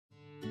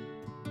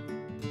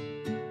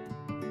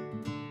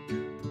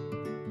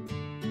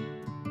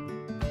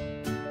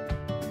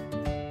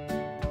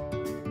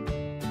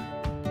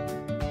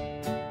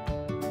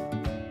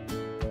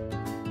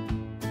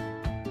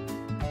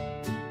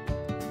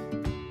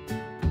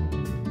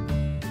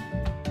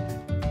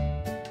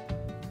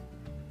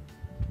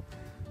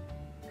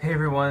Hey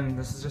everyone,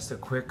 this is just a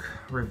quick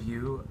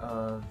review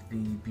of the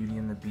Beauty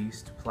and the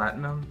Beast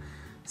Platinum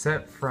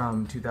set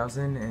from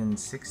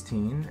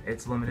 2016.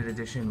 It's limited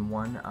edition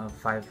 1 of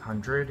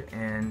 500,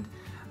 and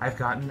I've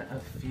gotten a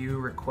few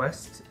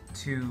requests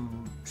to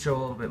show a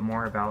little bit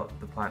more about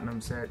the Platinum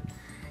set,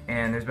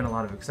 and there's been a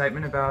lot of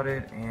excitement about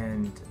it,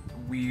 and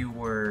we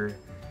were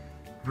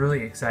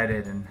really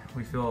excited and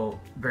we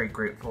feel very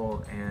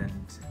grateful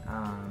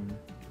and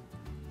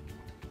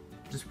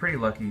just pretty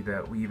lucky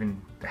that we even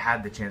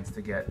had the chance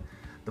to get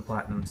the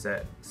Platinum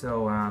set.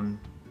 So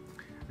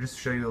just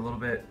to show you a little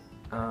bit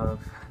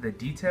of the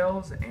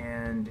details,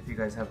 and if you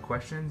guys have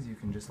questions you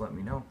can just let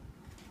me know.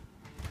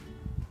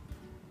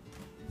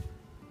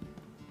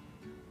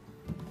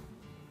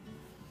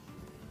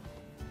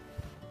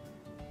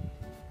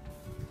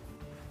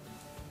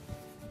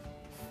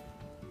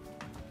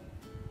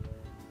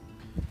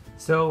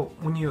 So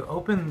when you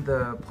open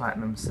the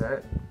Platinum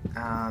set,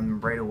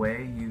 right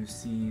away you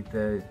see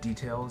the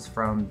details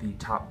from the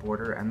top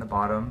border and the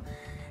bottom,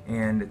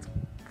 and it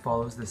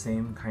follows the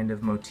same kind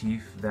of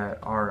motif that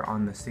are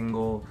on the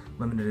single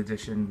limited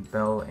edition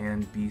Belle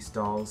and Beast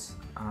dolls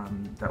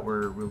that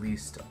were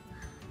released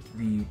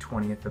the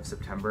 20th of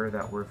September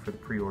that were for the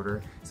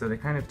pre-order. So they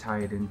kind of tie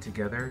it in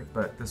together,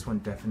 but this one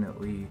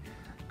definitely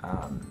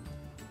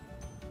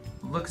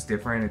looks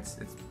different.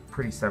 It's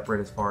pretty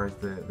separate as far as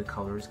the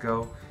colors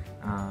go.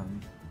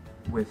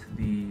 With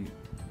the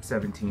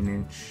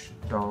 17-inch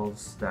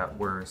dolls that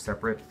were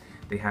separate,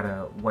 they had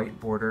a white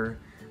border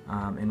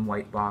and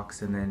white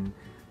box, and then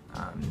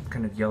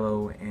kind of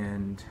yellow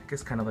and I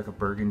guess kind of like a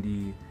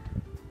burgundy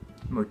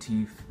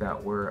motif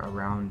that were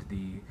around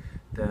the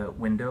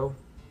window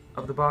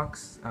of the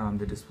box,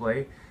 the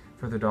display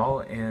for the doll,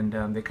 and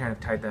they kind of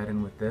tied that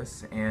in with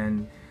this.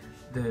 And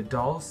the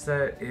doll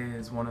set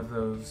is one of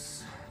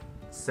those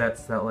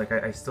sets that, like,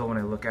 I still, when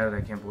I look at it,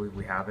 I can't believe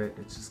we have it.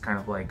 It's just kind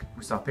of like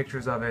we saw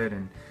pictures of it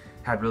and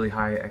had really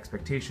high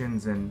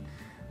expectations, and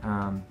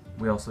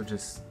we also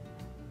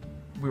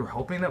we were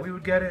hoping that we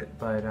would get it,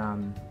 but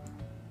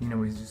you know,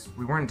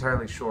 we weren't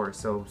entirely sure.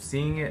 So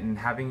seeing it and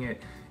having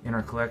it in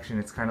our collection,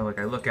 it's kind of like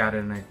I look at it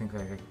and I think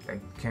like I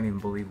can't even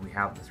believe we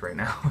have this right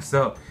now.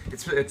 So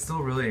it's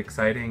still really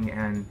exciting,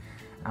 and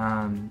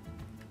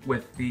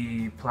with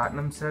the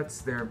Platinum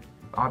sets, they're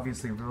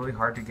obviously really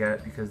hard to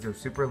get because they're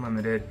super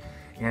limited,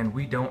 and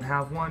we don't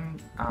have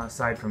one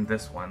aside from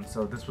this one.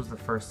 So this was the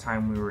first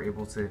time we were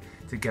able to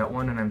get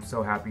one, and I'm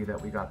so happy that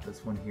we got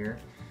this one here.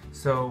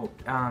 So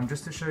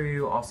just to show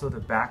you also the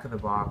back of the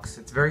box,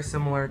 it's very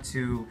similar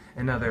to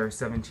another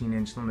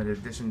 17-inch limited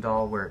edition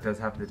doll where it does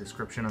have the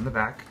description on the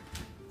back.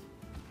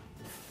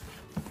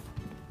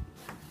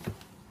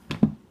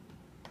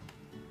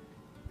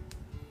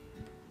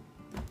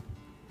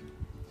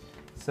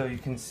 So you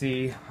can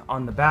see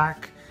on the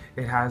back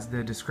it has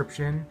the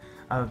description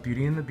of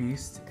Beauty and the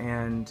Beast,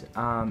 and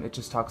it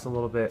just talks a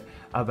little bit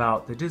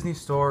about the Disney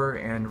store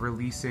and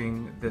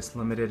releasing this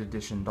limited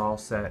edition doll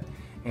set,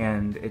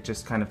 and it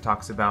just kind of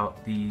talks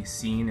about the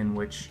scene in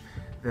which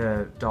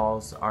the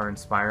dolls are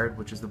inspired,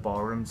 which is the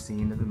ballroom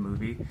scene of the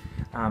movie.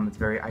 It's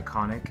very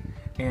iconic,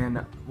 and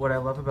what I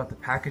love about the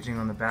packaging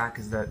on the back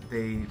is that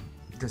they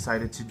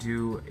decided to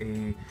do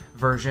a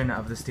version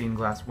of the stained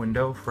glass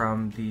window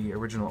from the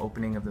original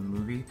opening of the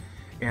movie,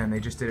 and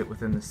they just did it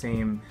within the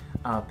same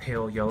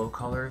pale yellow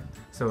color,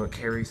 so it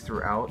carries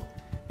throughout.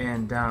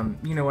 And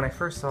you know, when I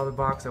first saw the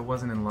box, I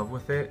wasn't in love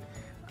with it,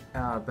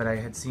 but I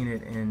had seen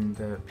it in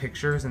the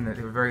pictures and that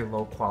they were very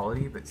low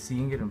quality, but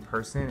seeing it in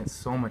person, it's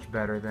so much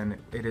better than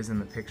it is in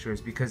the pictures,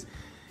 because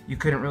you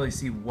couldn't really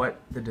see what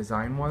the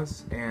design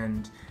was,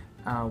 and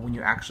when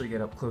you actually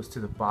get up close to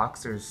the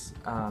box, there's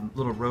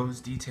little rose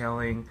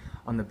detailing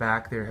on the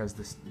back. There's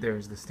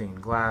the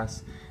stained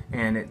glass,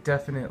 and it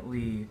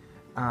definitely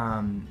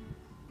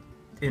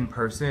in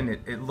person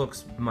it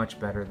looks much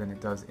better than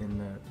it does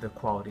in the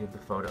quality of the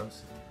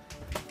photos.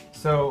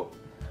 So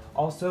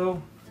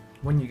also,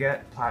 when you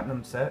get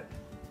Platinum set,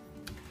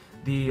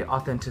 the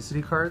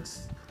authenticity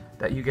cards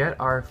that you get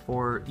are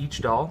for each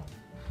doll.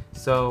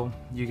 So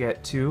you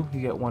get two.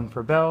 You get one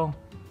for Belle,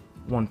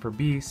 one for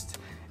Beast,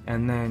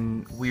 and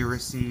then we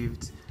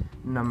received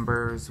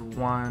numbers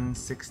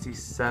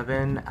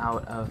 167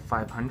 out of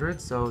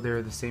 500, so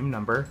they're the same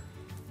number.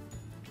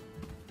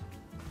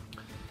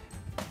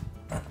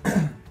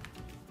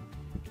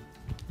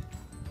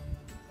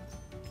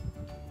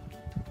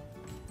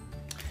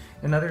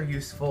 Another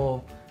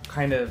useful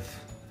kind of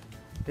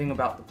thing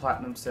about the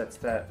Platinum sets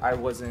that I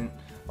wasn't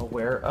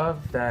aware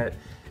of, that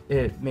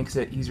it makes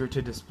it easier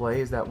to display,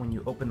 is that when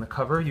you open the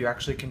cover, you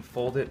actually can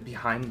fold it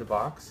behind the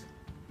box.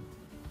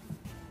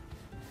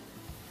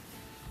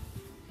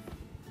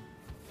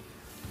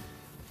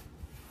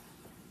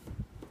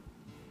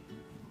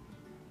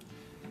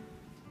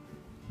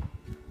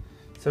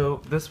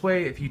 So this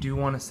way, if you do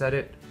want to set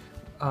it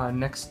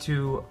next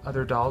to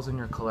other dolls in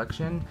your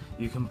collection,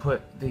 you can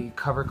put the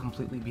cover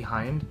completely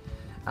behind,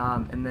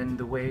 and then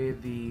the way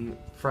the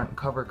front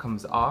cover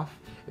comes off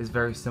is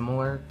very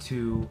similar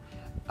to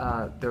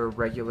their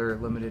regular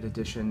limited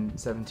edition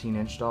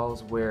 17-inch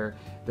dolls where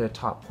the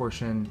top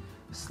portion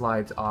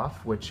slides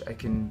off, which I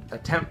can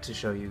attempt to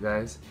show you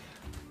guys.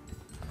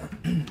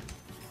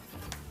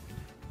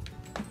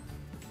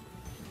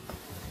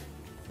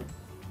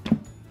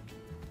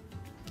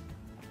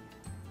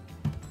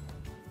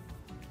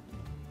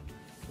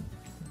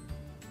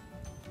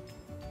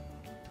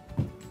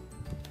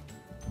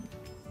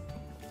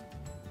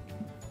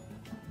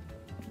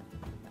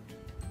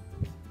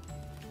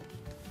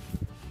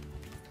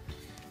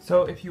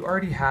 So if you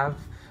already have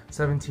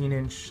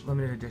 17-inch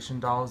limited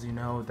edition dolls, you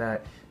know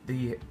that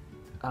the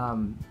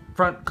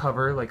front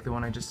cover, like the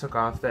one I just took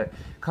off, that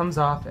comes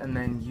off, and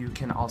then you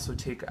can also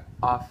take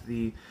off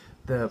the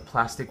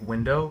plastic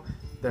window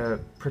that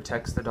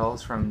protects the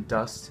dolls from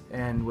dust.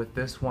 And with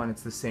this one,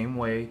 it's the same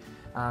way.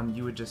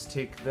 You would just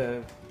take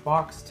the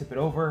box, tip it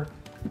over,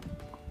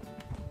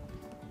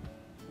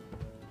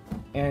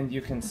 and you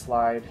can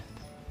slide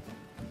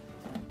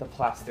the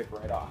plastic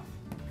right off.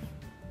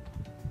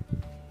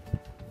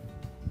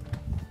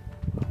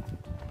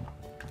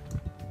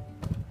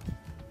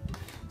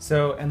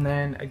 So, and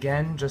then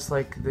again, just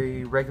like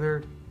the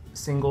regular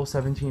single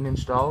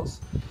 17-inch dolls,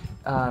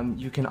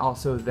 you can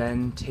also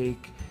then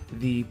take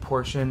the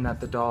portion that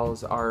the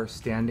dolls are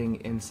standing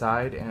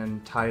inside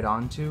and tied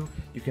onto.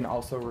 You can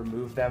also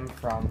remove them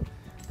from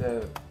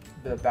the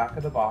back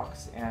of the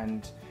box,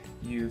 and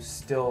you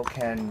still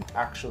can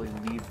actually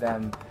leave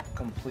them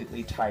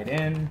completely tied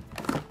in,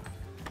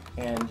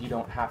 and you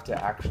don't have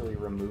to actually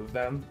remove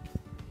them.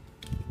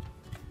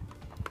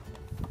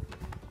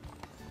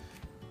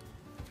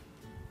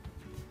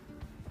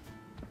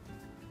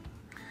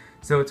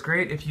 So it's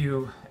great if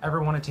you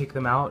ever want to take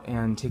them out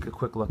and take a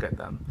quick look at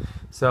them.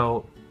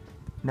 So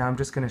now I'm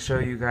just going to show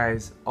you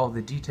guys all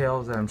the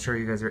details that I'm sure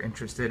you guys are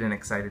interested and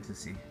excited to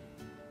see.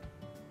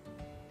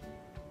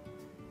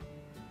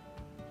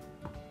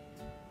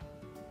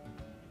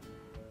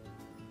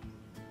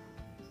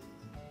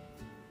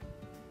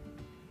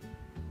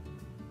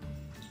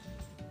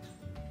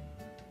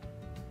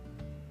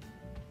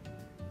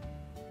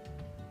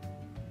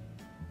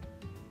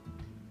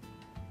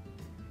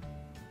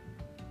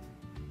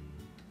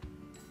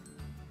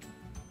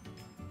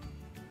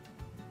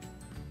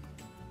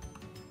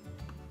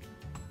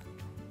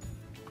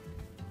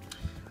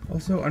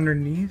 Also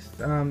underneath,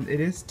 it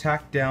is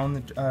tacked down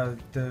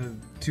the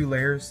 2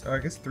 layers, I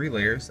guess 3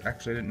 layers,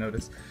 actually I didn't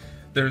notice.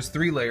 There's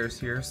 3 layers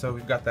here, so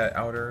we've got that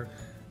outer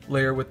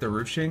layer with the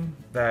ruching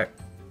that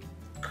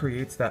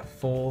creates that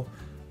full,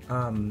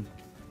 kind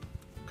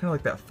of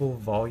like that full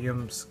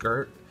volume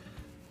skirt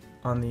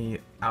on the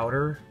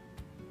outer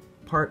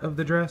part of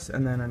the dress,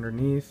 and then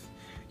underneath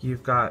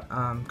you've got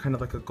kind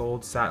of like a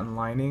gold satin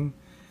lining,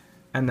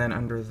 and then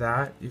under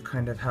that you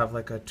kind of have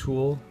like a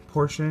tulle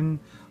portion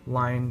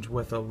lined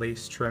with a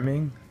lace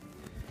trimming.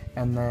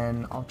 And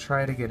then I'll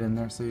try to get in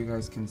there so you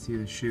guys can see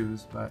the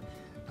shoes, but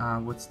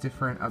what's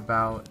different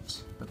about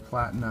the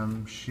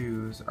platinum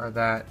shoes are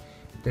that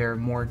they're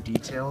more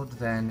detailed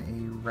than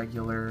a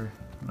regular,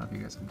 I don't know if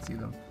you guys can see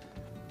them,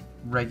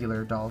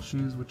 regular doll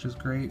shoes, which is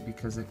great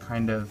because it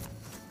kind of,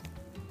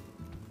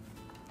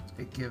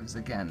 it gives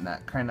again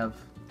that kind of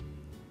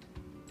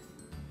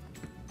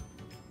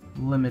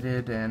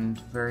limited and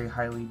very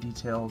highly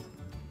detailed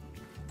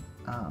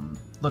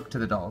look to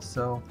the dolls.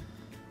 So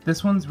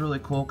this one's really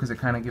cool because it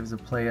kind of gives a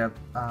play up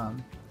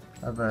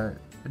of a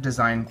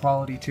design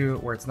quality to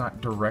it where it's not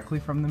directly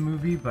from the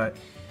movie, but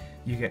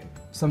you get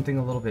something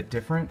a little bit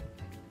different.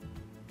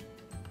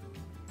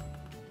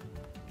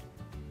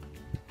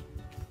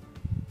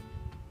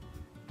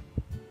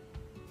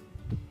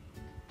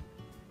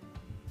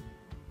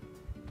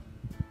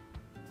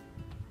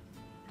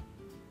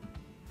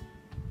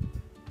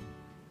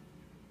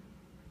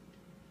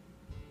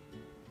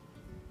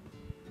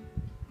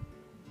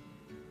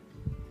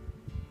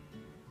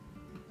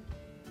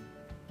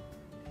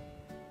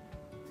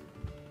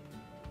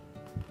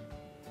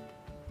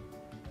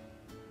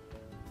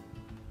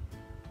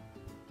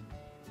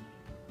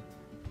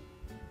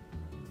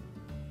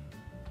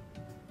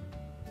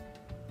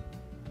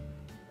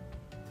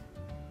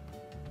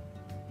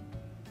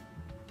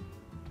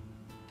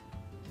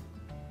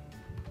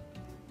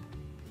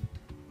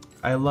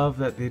 I love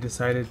that they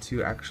decided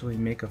to actually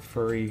make a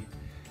furry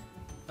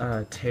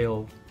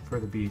tail for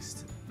the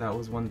Beast. That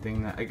was one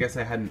thing that I guess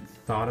I hadn't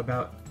thought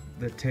about,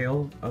 the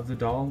tail of the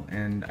doll,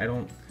 and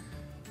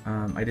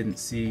I didn't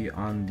see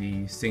on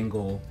the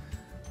single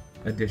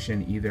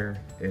edition either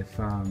if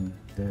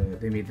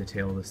they made the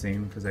tail the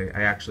same, because I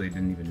actually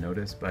didn't even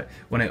notice. But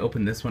when I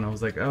opened this one I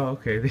was like, oh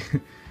okay,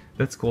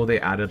 that's cool, they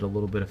added a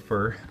little bit of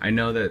fur. I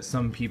know that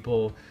some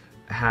people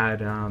had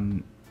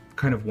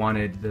kind of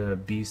wanted the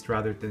Beast,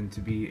 rather than to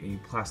be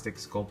a plastic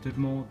sculpted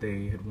mold,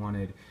 they had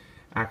wanted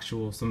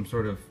actual some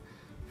sort of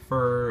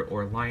fur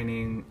or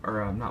lining,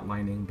 or not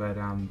lining, but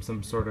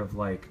some sort of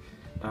like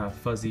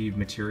fuzzy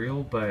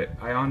material. But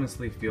I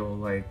honestly feel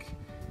like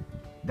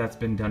that's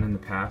been done in the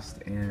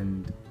past,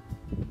 and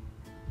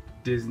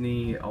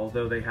Disney,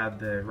 although they had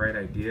the right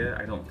idea,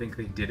 I don't think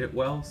they did it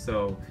well,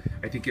 so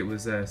I think it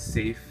was a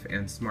safe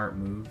and smart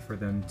move for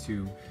them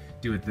to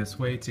do it this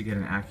way to get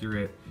an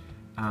accurate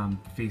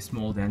face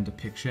mold and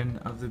depiction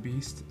of the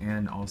Beast.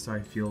 And also I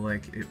feel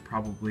like it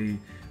probably,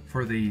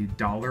 for the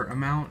dollar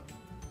amount,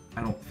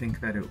 I don't think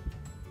that it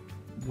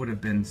would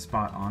have been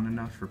spot on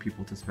enough for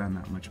people to spend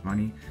that much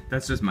money.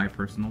 That's just my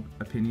personal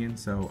opinion,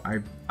 so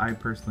I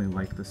personally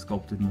like the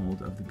sculpted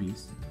mold of the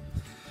Beast.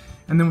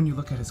 And then when you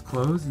look at his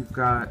clothes, you've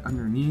got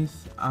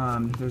underneath,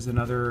 there's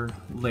another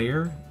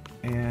layer,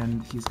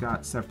 and he's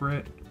got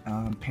separate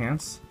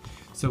pants.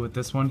 So with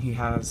this one, he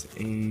has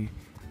a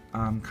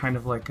kind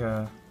of like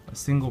a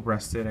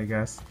single-breasted, I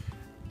guess,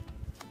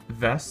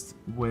 vest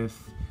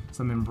with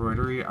some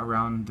embroidery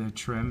around the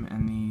trim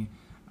and the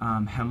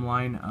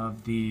hemline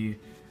of the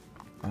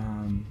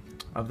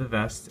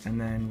vest. And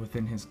then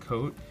within his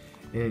coat,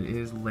 it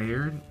is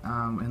layered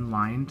and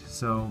lined,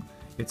 so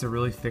it's a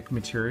really thick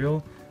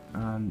material.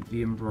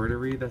 The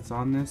embroidery that's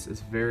on this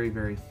is very,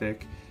 very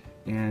thick,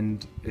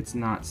 and it's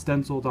not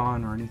stenciled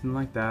on or anything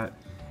like that.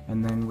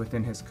 And then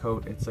within his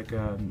coat, it's like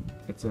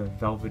it's a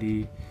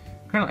velvety,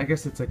 kind of, I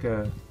guess it's like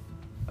a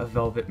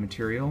velvet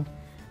material.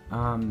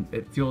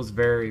 It feels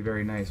very,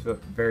 very nice,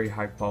 but very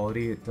high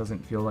quality. It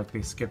doesn't feel like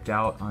they skipped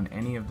out on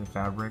any of the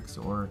fabrics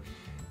or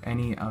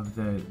any of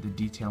the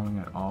detailing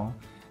at all.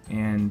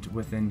 And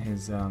within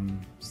his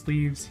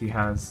sleeves, he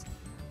has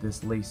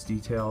this lace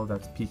detail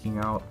that's peeking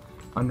out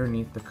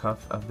underneath the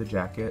cuff of the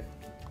jacket.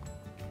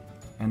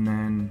 And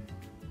then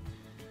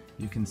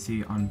you can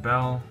see on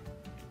Belle,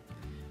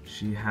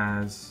 she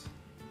has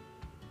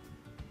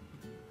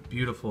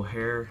beautiful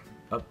hair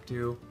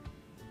updo.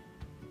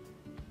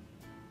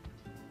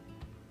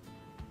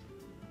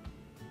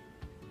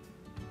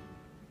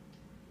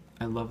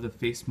 I love the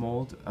face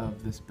mold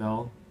of this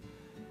Belle.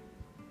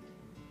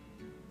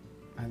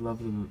 I love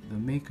the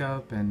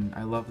makeup, and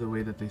I love the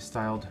way that they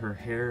styled her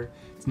hair.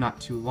 It's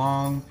not too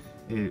long.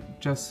 It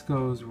just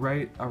goes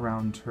right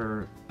around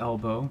her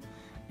elbow,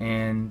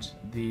 and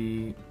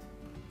the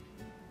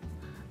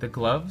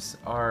gloves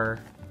are,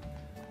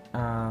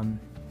 I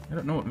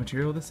don't know what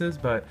material this is,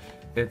 but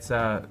it's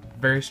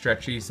very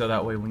stretchy, so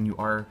that way when you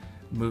are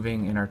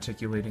moving and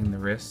articulating the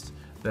wrist,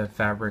 the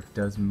fabric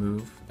does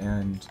move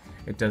and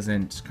it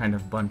doesn't kind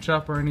of bunch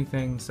up or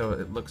anything, so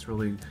it looks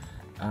really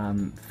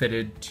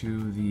fitted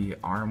to the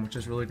arm, which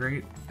is really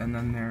great. And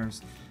then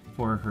there's,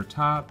 for her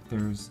top,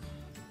 there's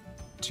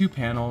two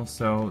panels.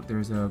 So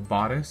there's a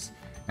bodice,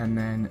 and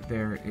then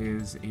there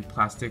is a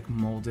plastic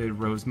molded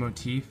rose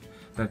motif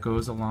that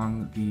goes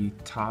along the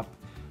top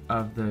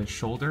of the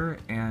shoulder.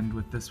 And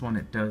with this one,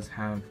 it does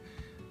have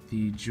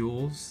the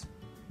jewels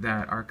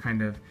that are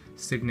kind of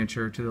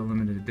signature to the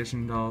limited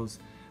edition dolls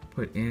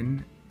put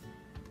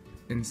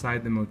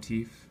inside the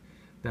motif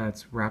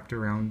that's wrapped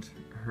around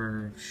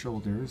her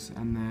shoulders.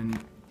 And then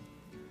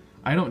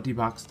I don't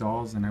debox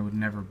dolls, and I would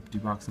never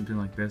debox something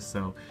like this,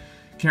 so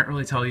can't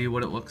really tell you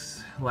what it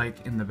looks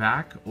like in the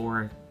back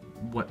or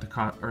what the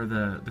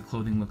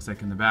clothing looks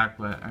like in the back,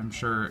 but I'm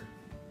sure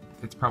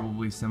it's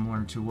probably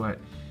similar to what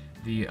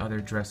the other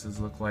dresses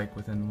look like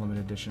within the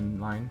limited edition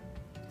line.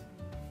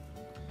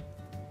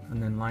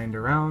 And then lined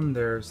around,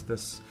 there's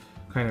this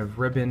kind of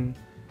ribbon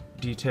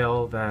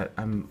detail that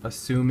I'm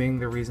assuming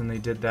the reason they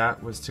did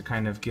that was to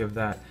kind of give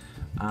that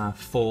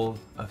full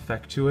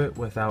effect to it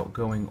without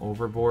going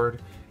overboard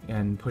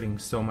and putting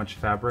so much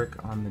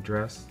fabric on the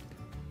dress.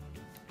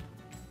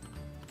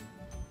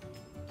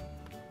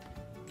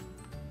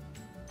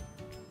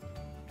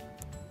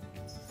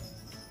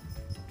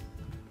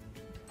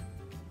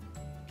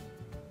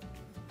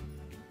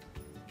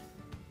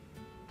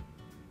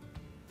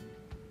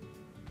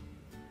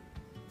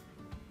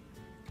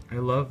 I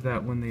love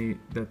that when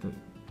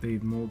they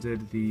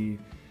molded the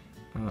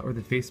or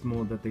the face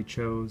mold that they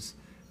chose,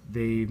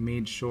 they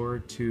made sure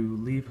to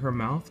leave her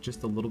mouth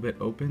just a little bit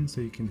open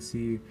so you can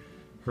see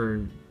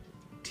her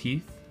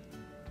teeth,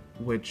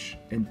 which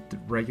in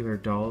regular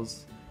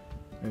dolls,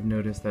 I've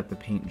noticed that the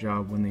paint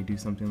job, when they do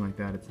something like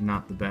that, it's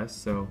not the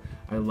best. So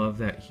I love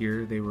that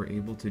here they were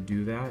able to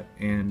do that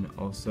and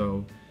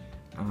also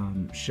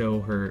show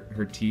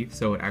her teeth,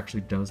 so it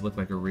actually does look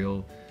like a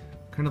real,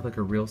 kind of like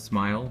a real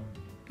smile,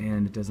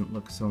 and it doesn't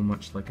look so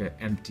much like an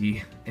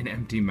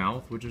empty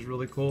mouth, which is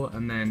really cool.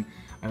 And then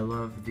I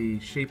love the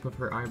shape of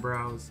her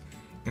eyebrows,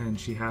 and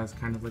she has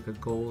kind of like a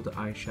gold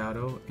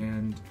eyeshadow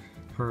and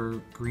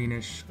her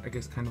greenish, I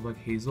guess kind of like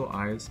hazel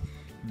eyes.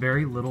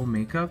 Very little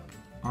makeup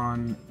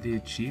on the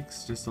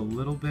cheeks, just a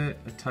little bit,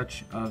 a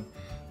touch of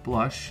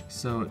blush,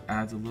 so it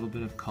adds a little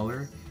bit of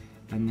color.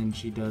 And then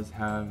she does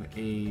have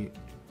a,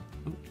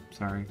 oh,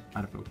 sorry,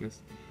 out of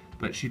focus,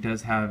 but she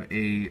does have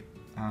a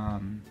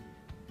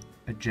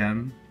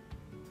gem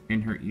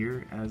in her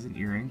ear as an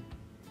earring.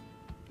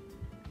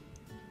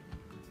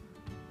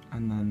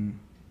 And then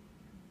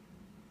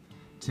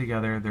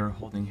together they're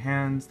holding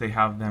hands. They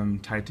have them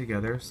tied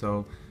together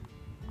so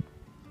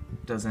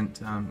it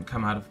doesn't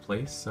come out of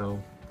place,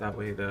 so that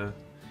way the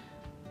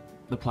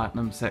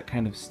platinum set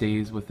kind of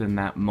stays within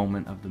that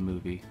moment of the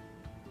movie.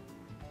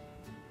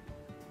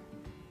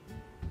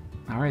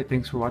 Alright,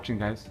 thanks for watching,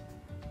 guys.